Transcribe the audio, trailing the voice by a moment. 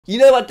You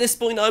know, at this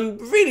point, I'm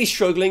really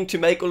struggling to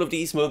make all of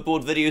these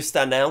motherboard videos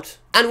stand out.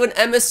 And when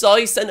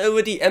MSI sent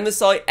over the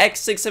MSI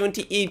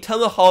X670E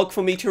Tomahawk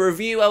for me to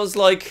review, I was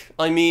like,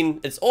 I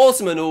mean, it's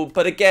awesome and all,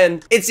 but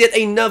again, it's yet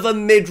another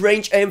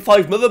mid-range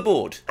AM5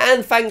 motherboard.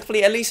 And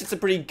thankfully, at least it's a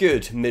pretty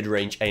good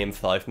mid-range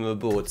AM5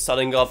 motherboard.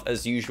 Starting off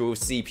as usual with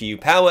CPU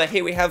power,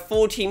 here we have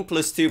 14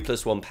 plus 2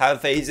 plus 1 power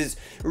phases,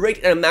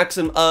 rated at a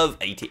maximum of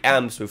 80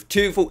 amps, with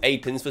 2 full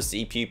 8 pins for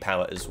CPU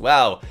power as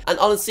well. And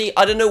honestly,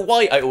 I don't know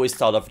why I always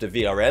start off with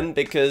the VRM,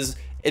 because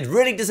it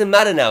really doesn't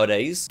matter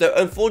nowadays, though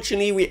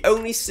unfortunately we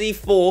only see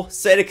 4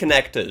 SATA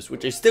connectors,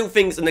 which I still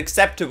think is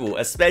unacceptable,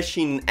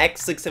 especially in an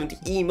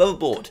X670E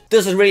motherboard.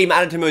 Does it really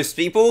matter to most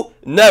people?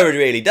 No, it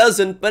really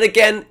doesn't, but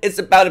again, it's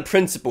about a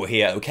principle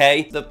here,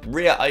 okay? The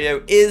rear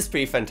I/O is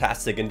pretty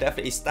fantastic and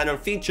definitely a standard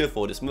feature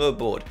for this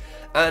motherboard,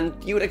 and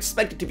you would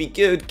expect it to be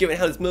good given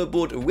how this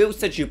motherboard will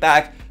set you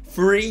back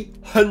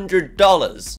 $300.